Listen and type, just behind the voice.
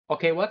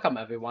Okay, welcome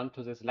everyone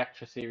to this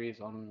lecture series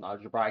on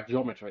algebraic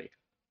geometry.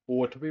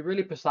 Or to be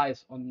really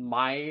precise, on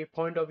my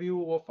point of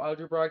view of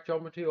algebraic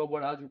geometry or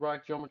what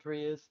algebraic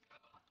geometry is.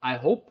 I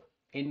hope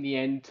in the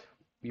end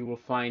you will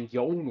find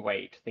your own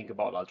way to think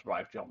about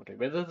algebraic geometry.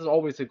 But this is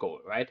always a goal,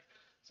 right?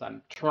 So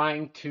I'm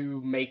trying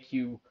to make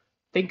you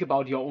think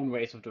about your own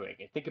ways of doing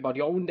it. Think about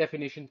your own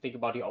definition, think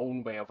about your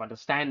own way of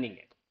understanding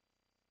it.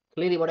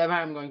 Clearly, whatever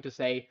I'm going to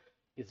say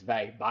is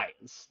very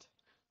biased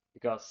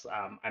because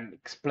I'm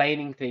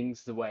explaining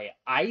things the way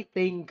I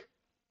think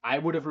I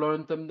would have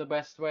learned them the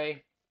best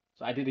way.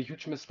 So I did a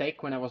huge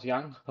mistake when I was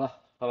young,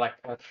 like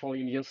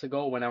 14 years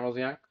ago when I was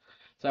young.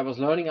 So I was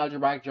learning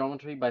algebraic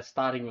geometry by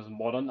starting with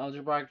modern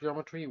algebraic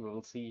geometry. We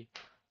will see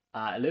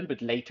a little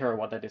bit later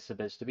what that is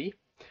supposed to be.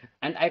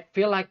 And I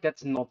feel like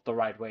that's not the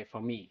right way for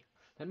me.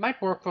 It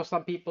might work for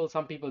some people.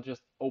 Some people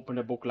just open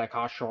a book like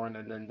Harshorn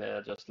and then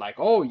they're just like,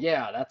 oh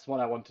yeah, that's what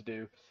I want to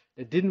do.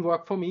 It didn't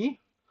work for me.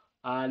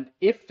 And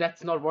if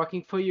that's not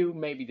working for you,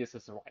 maybe this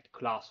is the right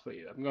class for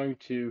you. I'm going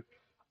to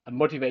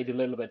motivate a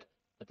little bit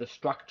the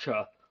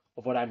structure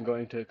of what I'm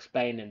going to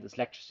explain in this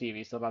lecture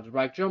series of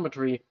algebraic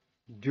geometry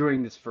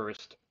during this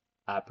first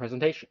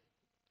presentation.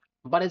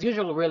 But as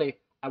usual, really,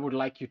 I would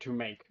like you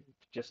to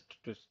just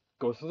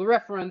go through the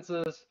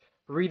references,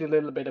 read a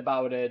little bit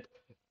about it,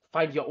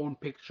 find your own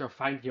picture,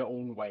 find your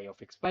own way of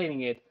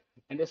explaining it.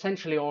 And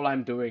essentially all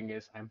I'm doing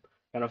is I'm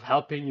kind of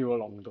helping you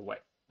along the way,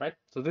 right?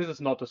 So this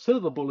is not a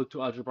silver bullet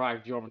to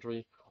algebraic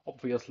geometry.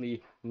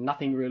 Obviously,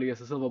 nothing really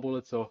is a silver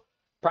bullet, so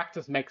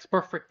practice makes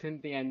perfect in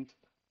the end.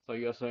 So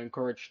you're also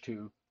encouraged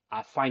to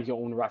find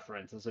your own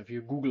references. If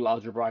you Google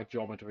algebraic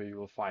geometry, you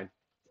will find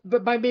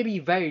but by maybe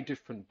very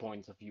different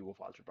points of view of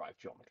algebraic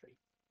geometry.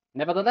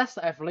 Nevertheless,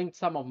 I've linked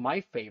some of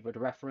my favorite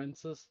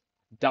references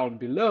down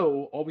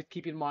below. Always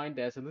keep in mind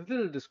there's a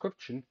little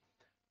description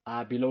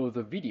below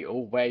the video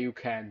where you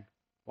can,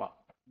 well,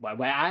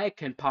 where I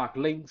can park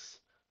links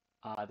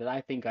that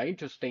I think are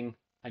interesting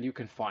and you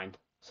can find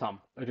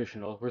some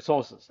additional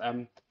resources.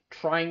 I'm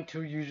trying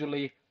to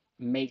usually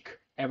make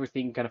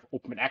everything kind of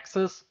open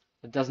access.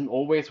 It doesn't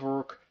always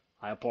work.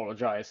 I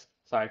apologize.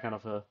 Sorry, kind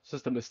of the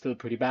system is still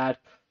pretty bad.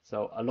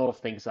 So a lot of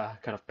things are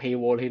kind of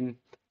paywall hidden.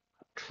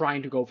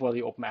 Trying to go for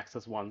the open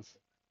access ones,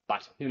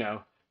 but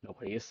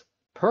nobody is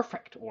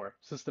perfect or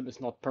system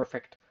is not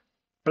perfect.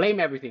 Blame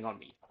everything on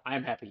me.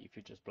 I'm happy if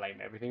you just blame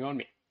everything on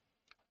me.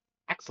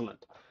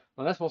 Excellent.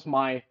 Well, that was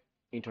my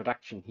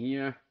introduction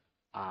here.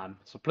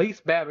 So please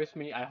bear with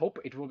me. I hope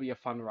it will be a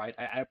fun ride.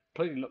 I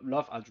pretty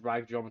love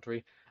algebraic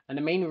geometry, and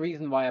the main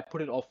reason why I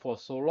put it off for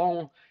so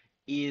long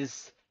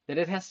is that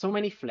it has so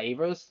many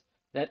flavors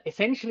that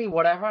essentially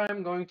whatever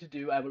I'm going to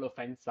do, I will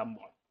offend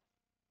someone.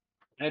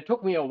 And it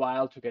took me a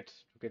while to get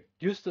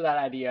used to that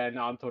idea, and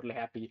now I'm totally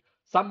happy.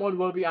 Someone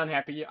will be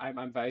unhappy.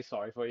 I'm very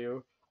sorry for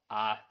you.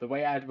 The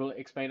way I will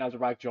explain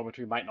algebraic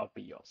geometry might not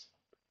be yours.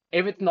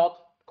 If it's not,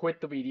 quit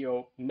the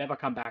video, never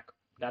come back.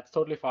 That's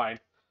totally fine.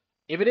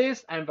 If it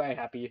is, I'm very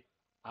happy.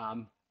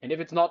 And if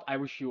it's not, I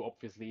wish you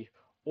obviously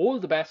all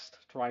the best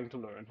trying to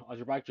learn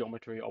algebraic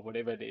geometry or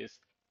whatever it is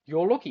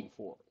you're looking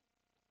for.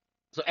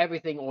 So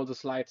everything, all the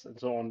slides and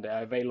so on,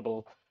 they're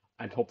available.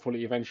 And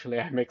hopefully eventually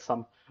I make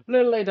some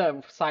little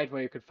later site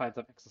where you could find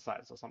some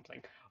exercise or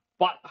something.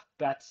 But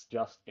that's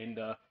just in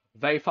the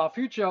very far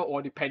future,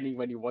 or depending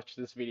when you watch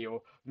this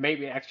video,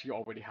 maybe it actually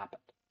already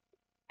happened.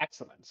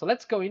 Excellent. So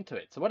let's go into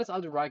it. So what is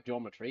algebraic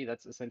geometry?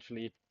 That's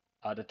essentially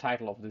the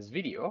title of this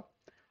video.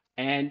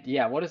 And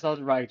yeah, what is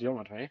algebraic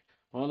geometry?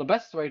 Well, the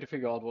best way to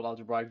figure out what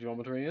algebraic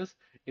geometry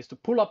is to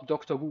pull up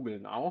Dr. Google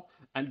now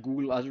and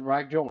Google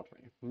algebraic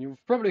geometry. You'll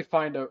probably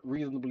find a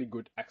reasonably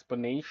good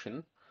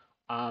explanation.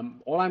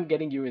 All I'm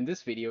getting you in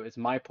this video is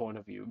my point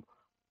of view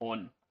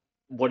on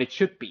what it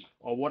should be,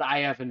 or what I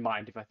have in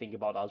mind if I think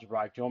about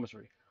algebraic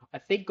geometry. I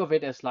think of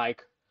it as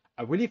like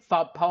a really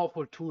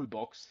powerful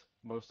toolbox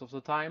most of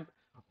the time,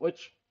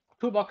 which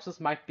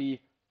toolboxes might be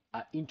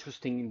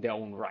interesting in their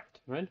own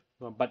right?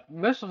 But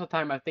most of the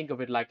time I think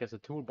of it like as a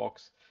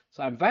toolbox.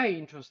 So I'm very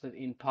interested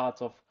in parts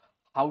of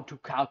how to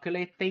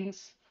calculate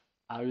things.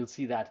 I will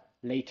see that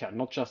later,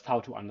 not just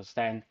how to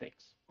understand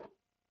things.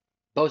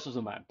 Both of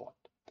them are important.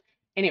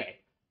 Anyway,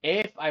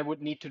 if I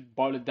would need to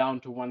boil it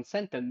down to one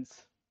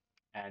sentence,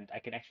 and I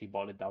can actually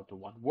boil it down to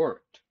one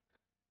word,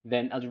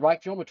 then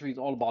algebraic geometry is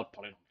all about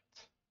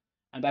polynomials.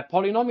 And by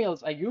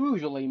polynomials, I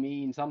usually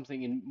mean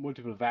something in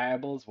multiple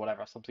variables,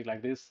 whatever, something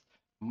like this,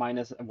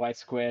 minus y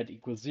squared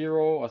equals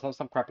 0, or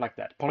some crap like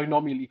that.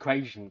 Polynomial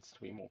equations,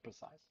 to be more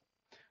precise.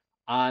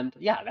 And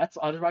yeah, that's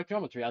algebraic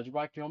geometry.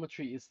 Algebraic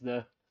geometry is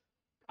the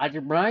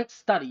algebraic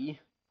study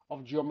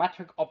of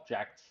geometric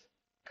objects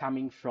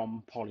coming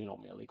from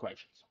polynomial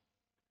equations.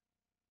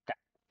 Okay,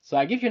 so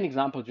I give you an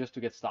example just to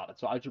get started.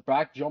 So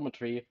algebraic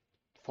geometry,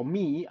 for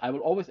me, I will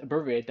always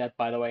abbreviate that,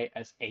 by the way,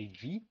 as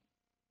AG,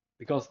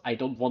 because I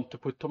don't want to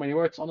put too many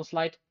words on a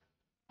slide.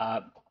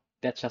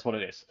 That's just what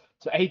it is.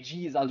 So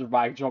AG is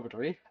algebraic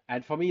geometry,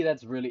 and for me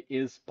that really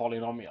is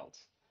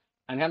polynomials.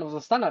 And kind of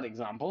the standard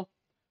example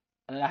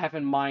that I have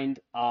in mind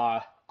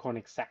are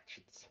conic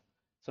sections.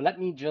 So let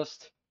me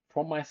just,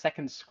 from my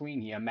second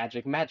screen here,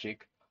 magic,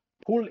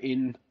 pull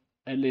in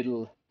a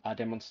little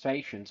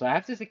demonstration. So I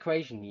have this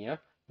equation here,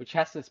 which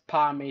has this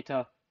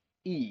parameter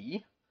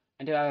e,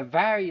 and if I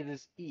vary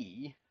this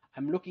e,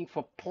 I'm looking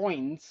for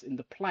points in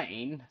the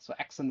plane, so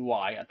x and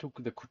y. I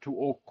took the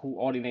two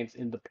coordinates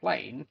in the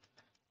plane,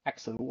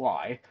 x and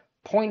y,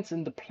 points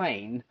in the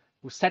plane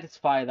who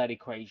satisfy that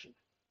equation.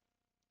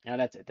 Now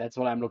that's it. That's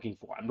what I'm looking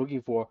for. I'm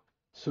looking for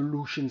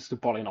solutions to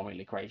polynomial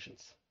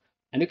equations.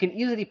 And you can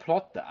easily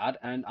plot that,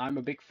 and I'm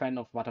a big fan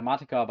of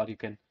Mathematica, but you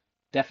can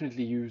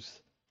definitely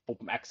use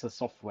open access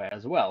software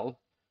as well.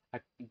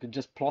 You can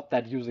just plot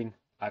that using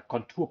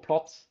contour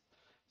plots.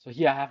 So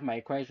here I have my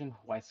equation,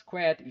 y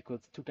squared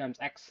equals 2 times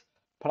x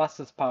plus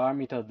this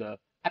parameter, the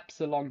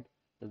epsilon,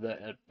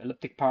 the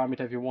elliptic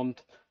parameter if you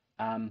want,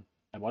 and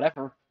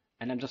whatever.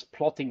 And I'm just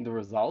plotting the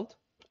result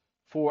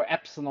for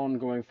epsilon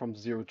going from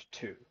 0 to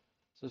 2.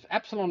 So if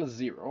epsilon is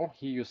 0,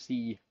 here you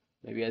see,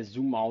 maybe I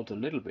zoom out a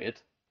little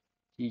bit,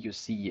 here you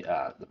see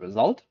the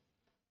result.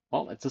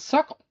 Well, it's a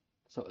circle.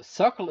 So a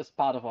circle is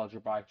part of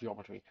algebraic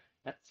geometry.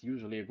 That's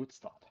usually a good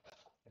start.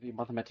 Every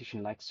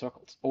mathematician likes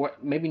circles. Or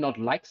maybe not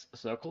likes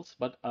circles,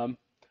 but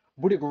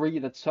would agree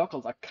that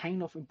circles are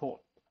kind of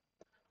important.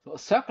 So a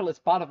circle is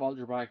part of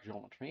algebraic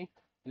geometry,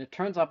 and it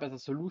turns up as a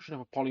solution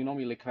of a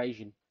polynomial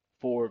equation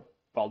for,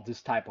 well,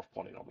 this type of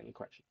polynomial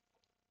equation.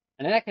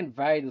 And then I can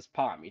vary this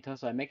parameter,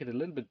 so I make it a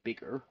little bit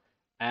bigger,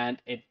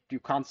 and you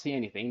can't see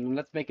anything.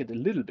 Let's make it a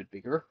little bit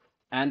bigger,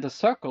 and the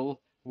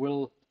circle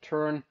will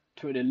turn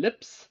to an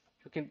ellipse.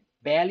 You can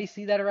barely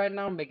see that right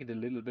now. Make it a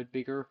little bit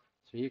bigger,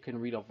 so you can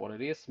read off what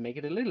it is. Make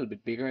it a little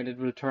bit bigger, and it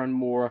will turn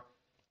more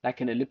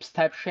like an ellipse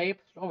type shape.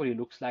 It already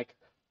looks like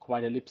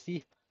quite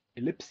ellipsy.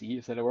 Ellipsy,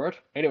 is that a word?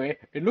 Anyway,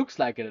 it looks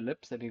like an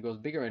ellipse, and it goes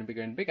bigger and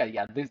bigger and bigger.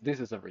 Yeah, this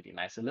is a really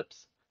nice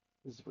ellipse.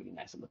 This is a really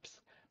nice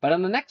ellipse. But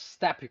on the next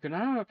step, you can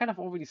kind of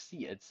already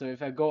see it. So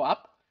if I go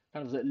up,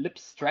 kind of the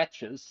ellipse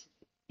stretches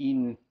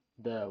in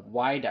the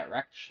y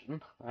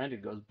direction, right?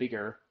 It goes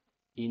bigger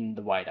in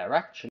the y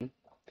direction.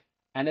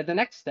 And at the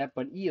next step,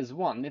 when e is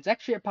 1, it's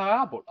actually a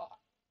parabola.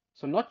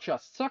 So not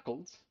just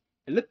circles,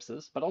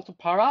 ellipses, but also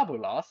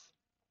parabolas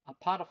are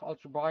part of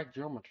algebraic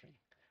geometry.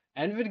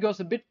 And if it goes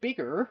a bit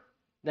bigger,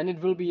 then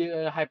it will be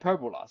a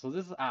hyperbola. So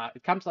this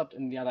it comes up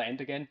in the other end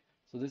again.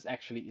 So this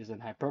actually is an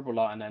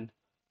hyperbola, and then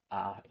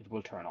it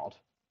will turn out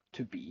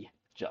to be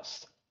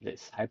just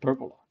this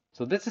hyperbola.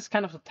 So this is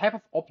kind of the type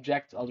of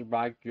objects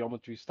algebraic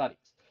geometry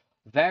studies.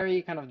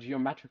 Very kind of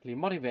geometrically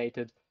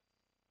motivated.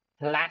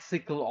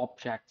 Classical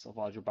objects of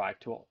algebraic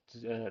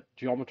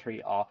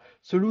geometry are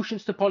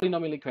solutions to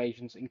polynomial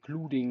equations,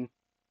 including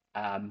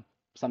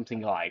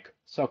something like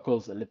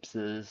circles,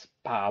 ellipses,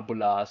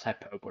 parabolas,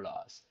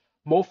 hyperbolas.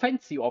 More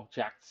fancy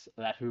objects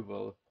that we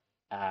will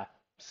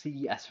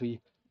see as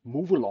we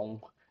move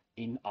along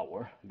in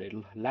our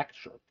little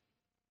lecture.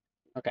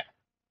 Okay,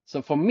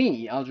 so for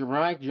me,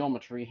 algebraic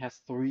geometry has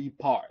 3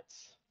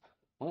 parts.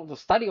 Well, the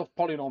study of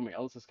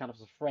polynomials is kind of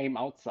the frame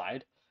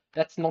outside.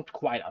 That's not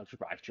quite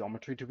algebraic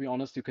geometry, to be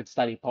honest. You could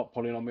study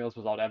polynomials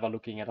without ever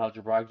looking at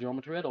algebraic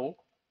geometry at all.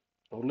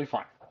 Totally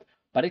fine.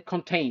 But it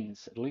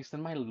contains, at least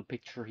in my little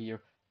picture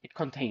here, it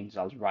contains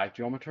algebraic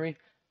geometry,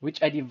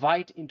 which I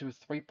divide into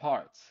 3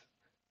 parts.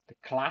 The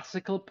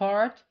classical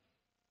part,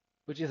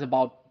 which is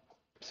about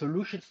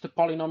solutions to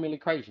polynomial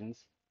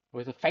equations,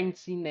 with a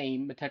fancy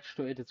name attached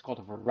to it. It's called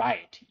a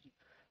variety.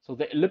 So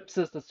the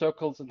ellipses, the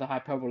circles, and the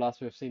hyperbolas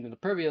we have seen in the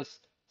previous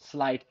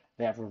slide,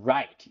 they are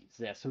varieties.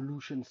 They are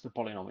solutions to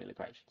polynomial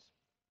equations.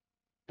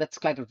 That's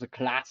kind of the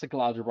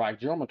classical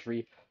algebraic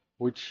geometry,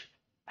 which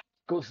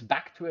goes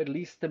back to at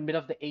least the mid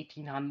of the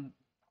 1800s,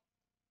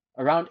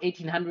 around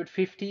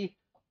 1850.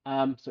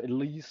 So at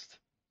least,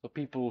 so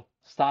people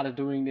started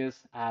doing this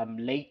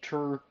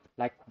later,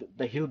 like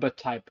the Hilbert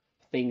type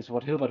things,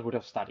 what Hilbert would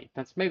have studied.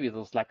 That's maybe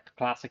those like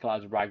classical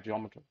algebraic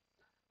geometry.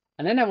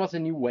 And then there was a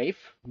new wave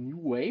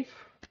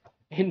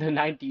in the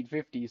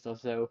 1950s or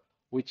so,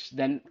 which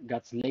then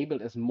got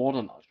labeled as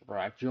modern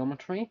algebraic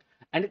geometry.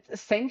 And it's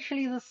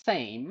essentially the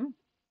same,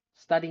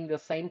 studying the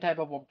same type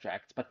of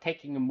objects, but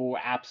taking a more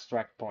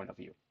abstract point of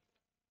view.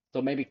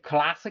 So maybe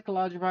classical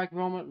algebraic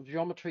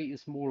geometry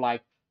is more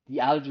like the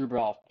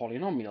algebra of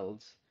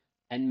polynomials,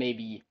 and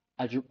maybe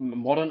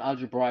modern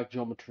algebraic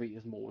geometry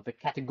is more the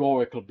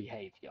categorical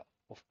behavior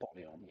of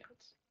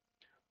polynomials.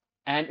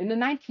 And in the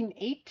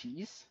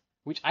 1980s,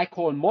 which I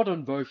call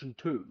modern version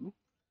 2,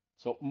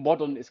 so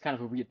modern is kind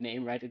of a weird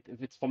name, right?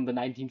 If it's from the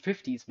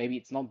 1950s, maybe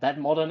it's not that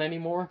modern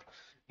anymore.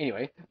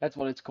 Anyway, that's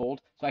what it's called.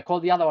 So I call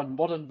the other one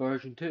modern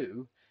version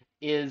 2,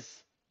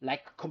 is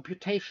like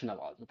computational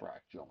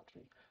algebraic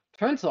geometry.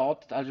 Turns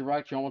out that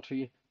algebraic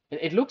geometry,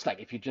 it looks like,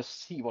 if you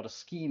just see what a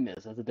scheme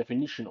is as a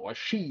definition, or a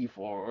sheaf,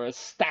 or a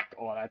stack,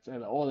 or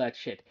all that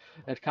shit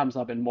that comes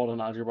up in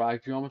modern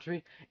algebraic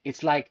geometry,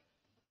 it's like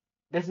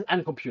this is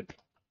uncomputable.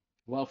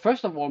 Well,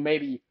 first of all,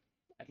 maybe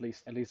at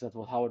least that's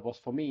how it was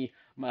for me.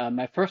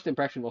 My first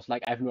impression was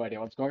like, I have no idea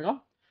what's going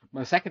on.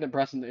 My second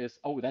impression is,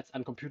 oh, that's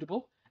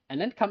uncomputable. And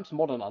then comes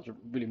modern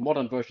algebra, really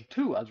modern version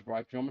 2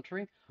 algebraic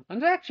geometry,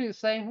 and they're actually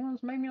saying, well,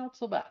 it's maybe not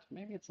so bad.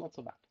 Maybe it's not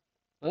so bad.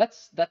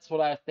 That's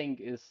what I think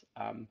is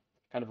kind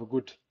of a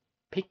good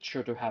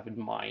picture to have in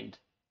mind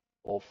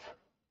of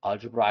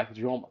algebraic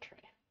geometry.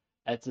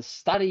 It's a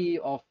study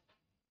of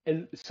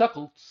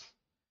circles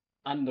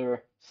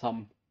under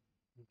some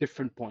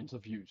different points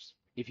of views,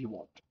 if you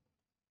want.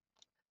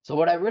 So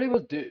what I really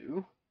will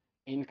do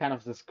in kind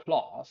of this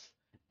class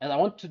is I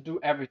want to do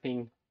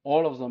everything,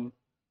 all of them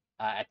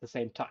at the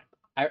same time.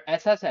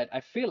 As I said, I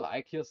feel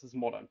like here's this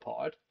modern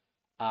part.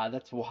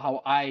 That's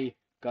how I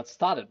got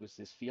started with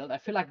this field. I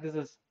feel like this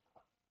is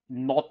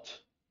not,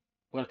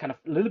 well, kind of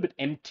a little bit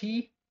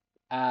empty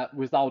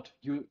without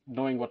you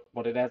knowing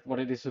what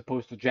it is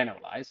supposed to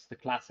generalize, the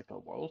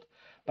classical world.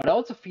 But I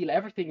also feel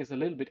everything is a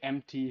little bit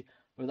empty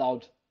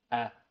without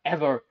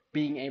ever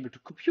being able to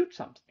compute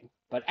something.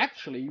 But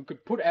actually, you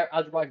could put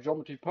algebraic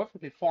geometry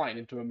perfectly fine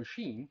into a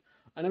machine,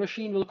 and a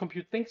machine will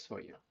compute things for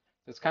you.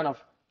 It's kind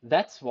of,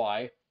 that's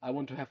why I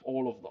want to have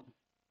all of them.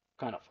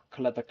 Kind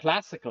of the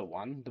classical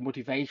one, the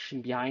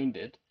motivation behind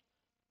it,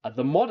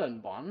 the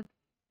modern one,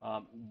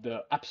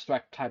 the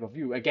abstract type of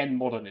view, again,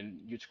 modern in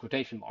huge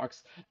quotation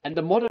marks, and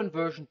the modern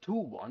version 2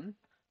 one,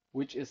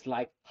 which is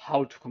like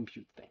how to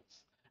compute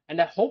things. And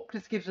I hope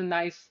this gives a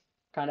nice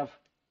kind of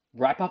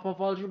wrap up of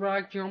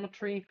algebraic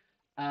geometry.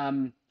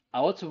 I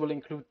also will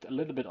include a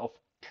little bit of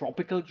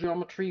tropical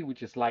geometry,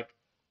 which is like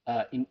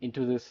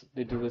into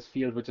this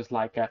field, which is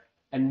like a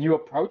new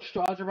approach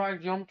to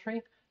algebraic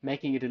geometry,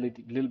 making it a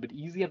little bit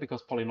easier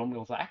because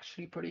polynomials are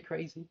actually pretty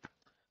crazy.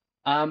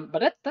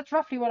 But that's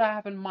roughly what I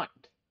have in mind,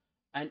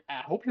 and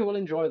I hope you will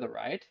enjoy the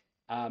ride.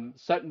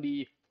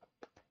 Certainly,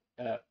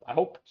 I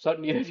hope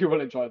certainly that you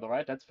will enjoy the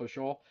ride. That's for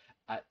sure.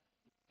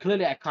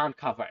 Clearly, I can't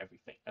cover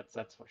everything.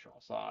 That's for sure.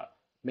 So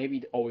maybe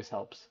it always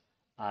helps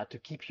to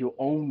keep your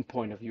own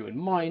point of view in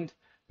mind.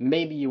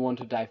 Maybe you want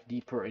to dive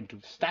deeper into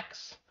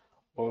stacks,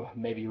 or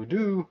maybe you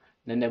do.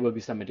 Then there will be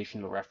some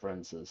additional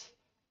references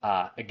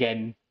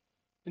again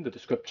in the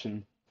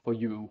description for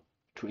you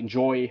to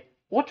enjoy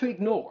or to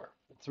ignore.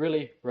 It's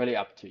really, really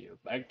up to you.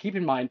 But keep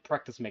in mind,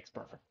 practice makes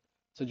perfect.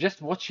 So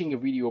just watching a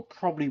video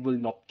probably will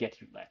not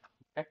get you there.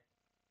 Okay.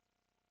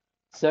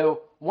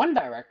 So one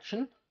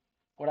direction,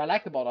 what I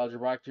like about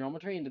algebraic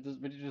geometry, and it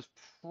is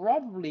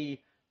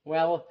probably,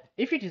 well,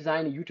 if you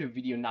design a YouTube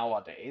video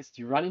nowadays,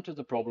 you run into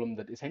the problem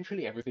that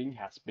essentially everything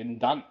has been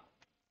done.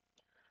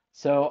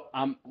 So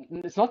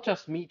it's not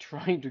just me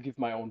trying to give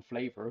my own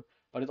flavor,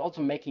 but it's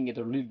also making it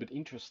a little bit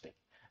interesting.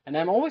 And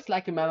I'm always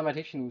like a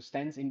mathematician who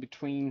stands in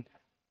between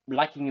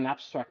liking an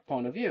abstract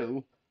point of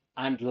view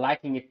and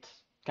liking it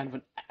kind of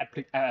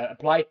an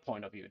applied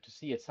point of view, to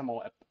see it somehow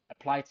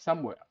applied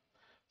somewhere.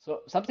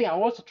 So something I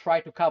also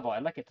try to cover,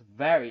 and like at the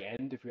very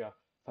end, if you're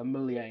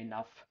familiar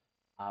enough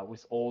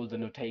with all the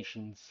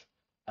notations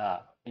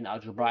in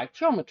algebraic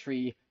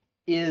geometry,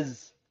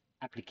 is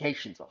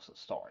applications of the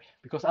story.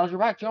 Because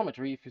algebraic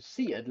geometry, if you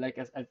see it, like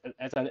as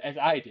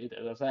I did,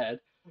 as I said,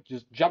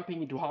 just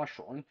jumping into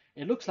Harshorn,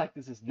 it looks like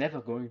this is never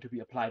going to be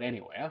applied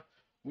anywhere,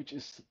 which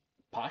is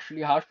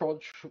partially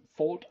Harshorn's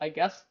fault, I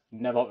guess.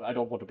 Never, I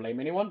don't want to blame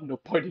anyone, no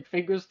pointing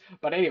fingers.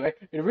 But anyway,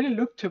 it really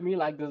looked to me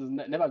like this is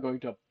never going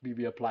to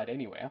be applied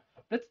anywhere.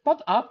 That's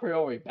not a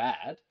priori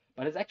bad,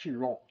 but it's actually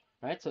wrong,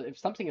 right? So if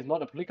something is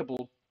not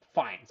applicable,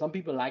 fine. Some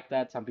people like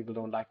that, some people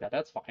don't like that.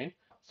 That's fine,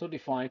 totally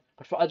fine.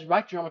 But for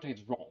algebraic geometry,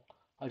 it's wrong.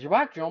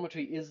 Algebraic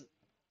geometry is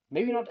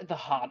maybe not at the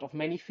heart of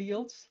many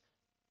fields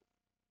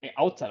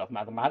outside of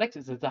mathematics.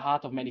 It's at the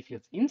heart of many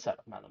fields inside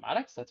of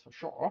mathematics, that's for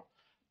sure.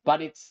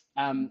 But it's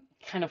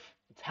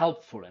it's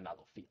helpful in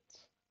other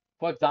fields.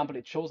 For example,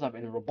 it shows up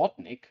in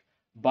Robotnik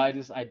by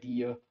this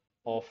idea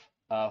of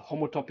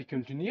homotopy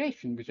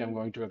continuation, which I'm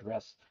going to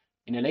address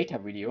in a later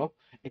video.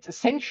 It's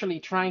essentially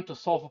trying to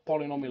solve a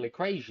polynomial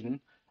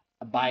equation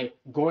by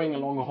going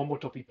along a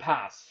homotopy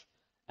path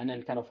and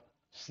then kind of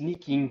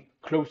sneaking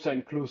closer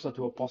and closer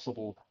to a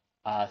possible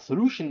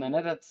solution. And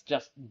that's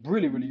just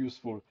really, really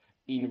useful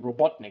in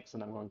Robotniks,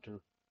 and I'm going to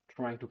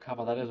try to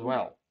cover that as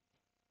well.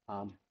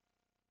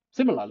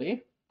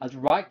 Similarly,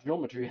 algebraic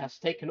geometry has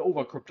taken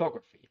over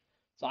cryptography.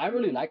 So I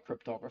really like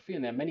cryptography,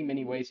 and there are many,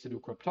 many ways to do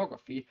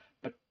cryptography,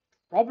 but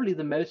probably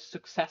the most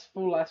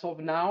successful as of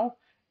now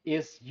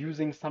is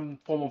using some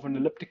form of an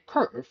elliptic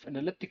curve. An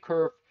elliptic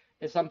curve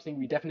is something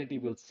we definitely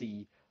will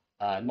see,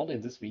 not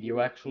in this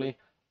video actually,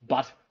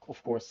 but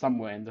of course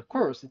somewhere in the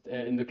course,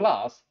 in the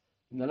class,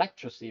 in the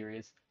lecture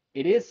series.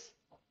 It is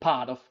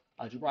part of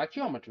algebraic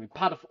geometry,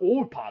 part of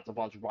all parts of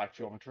algebraic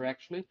geometry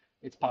actually.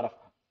 It's part of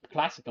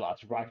classical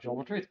algebraic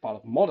geometry, it's part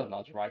of modern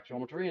algebraic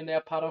geometry, and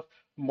they're part of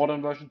modern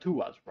version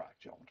 2 algebraic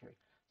geometry.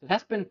 So it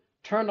has been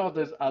turned out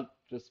this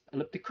just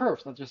elliptic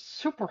curves are just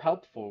super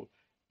helpful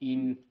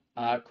in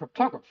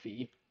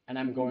cryptography, and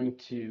I'm going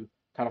to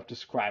kind of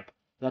describe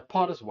that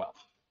part as well.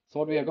 So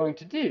what we are going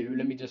to do,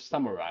 let me just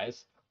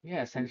summarize. We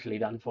are essentially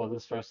done for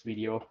this first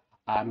video.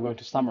 I'm going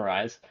to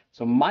summarize.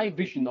 So my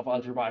vision of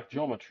algebraic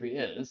geometry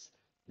is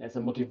there's a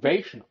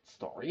motivational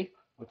story,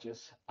 which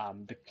is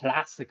the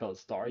classical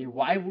story.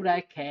 Why would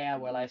I care?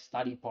 Well, I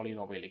study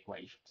polynomial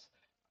equations.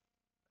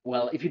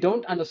 Well, if you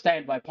don't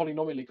understand why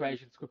polynomial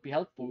equations could be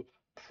helpful,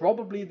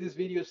 probably this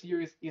video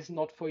series is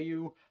not for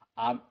you.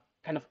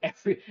 kind of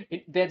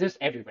they're just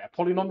everywhere.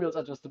 Polynomials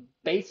are just the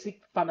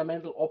basic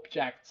fundamental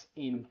objects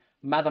in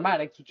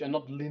mathematics which are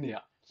not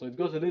linear. So it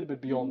goes a little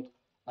bit beyond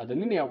the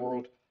linear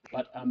world,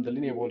 but the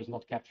linear world is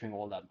not capturing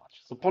all that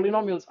much. So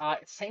polynomials are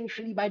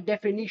essentially by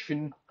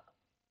definition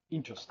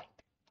interesting.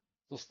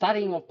 So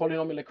studying of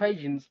polynomial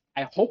equations,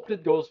 I hope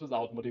that goes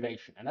without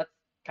motivation. And that's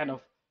kind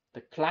of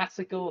the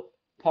classical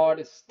part,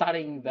 is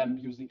studying them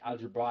using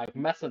algebraic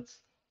methods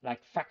like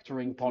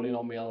factoring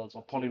polynomials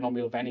or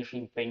polynomial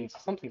vanishing things,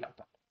 something like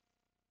that.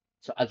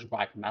 So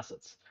algebraic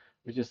methods,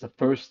 which is the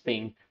first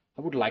thing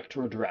I would like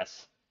to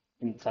address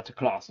in such a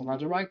class on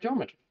algebraic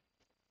geometry.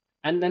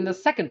 And then the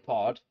second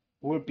part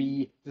will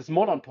be this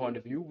modern point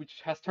of view,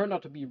 which has turned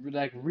out to be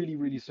like really,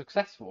 really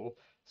successful.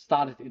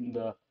 Started in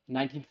the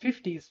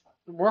 1950s,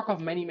 the work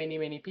of many, many,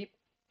 many people.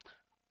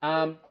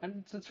 And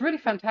it's really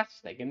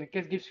fantastic, and it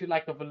gives you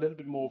like a little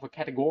bit more of a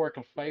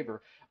categorical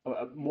flavor,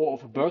 more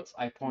of a bird's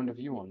eye point of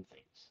view on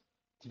things.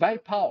 It's very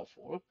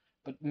powerful,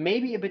 but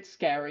maybe a bit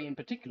scary in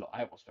particular.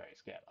 I was very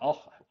scared.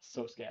 Oh, I was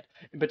so scared.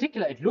 In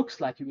particular, it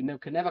looks like you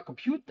can never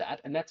compute that,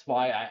 and that's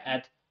why I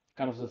add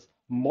kind of this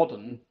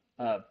modern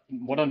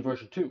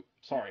version 2.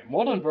 Sorry,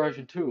 modern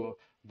version 2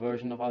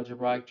 version of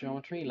algebraic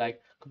geometry, like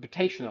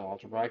computational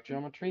algebraic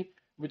geometry,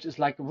 which is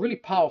like a really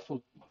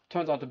powerful,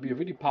 turns out to be a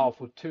really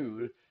powerful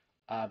tool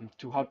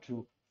to how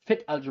to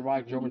fit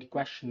algebraic geometry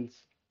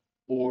questions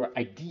or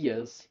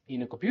ideas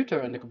in a computer,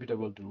 and the computer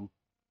will do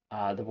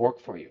the work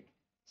for you.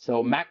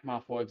 So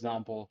Magma, for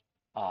example,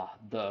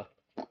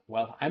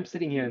 I'm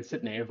sitting here in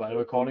Sydney while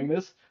recording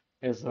this,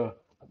 is the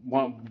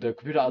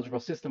computer algebra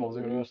system of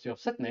the University of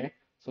Sydney.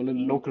 So a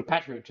little local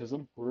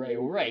patriotism, hooray,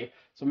 hooray.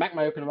 So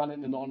Magma, you can run it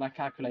in an online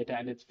calculator,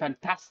 and it's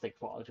fantastic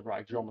for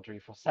algebraic geometry,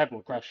 for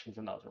several questions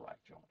in algebraic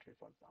geometry,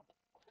 for example.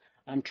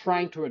 I'm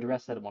trying to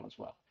address that one as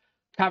well,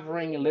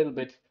 covering a little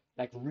bit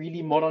like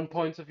really modern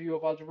points of view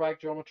of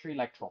algebraic geometry,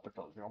 like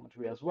tropical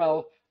geometry as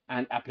well,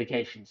 and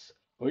applications,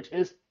 which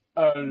is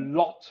a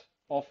lot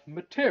of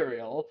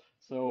material.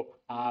 So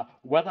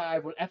whether I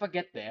will ever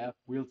get there,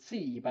 we'll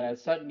see, but I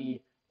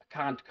certainly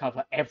can't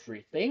cover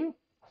everything.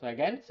 So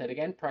again, said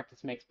again,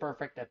 practice makes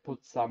perfect. I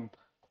put some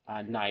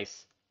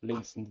nice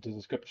links in the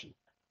description.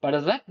 But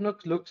as that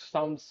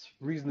sounds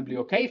reasonably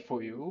okay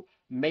for you,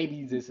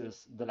 maybe this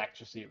is the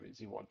lecture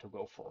series you want to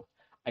go for.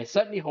 I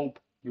certainly hope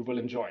you will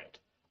enjoy it.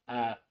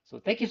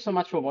 So thank you so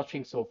much for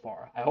watching so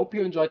far. I hope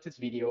you enjoyed this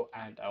video,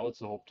 and I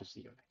also hope to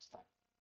see you next time.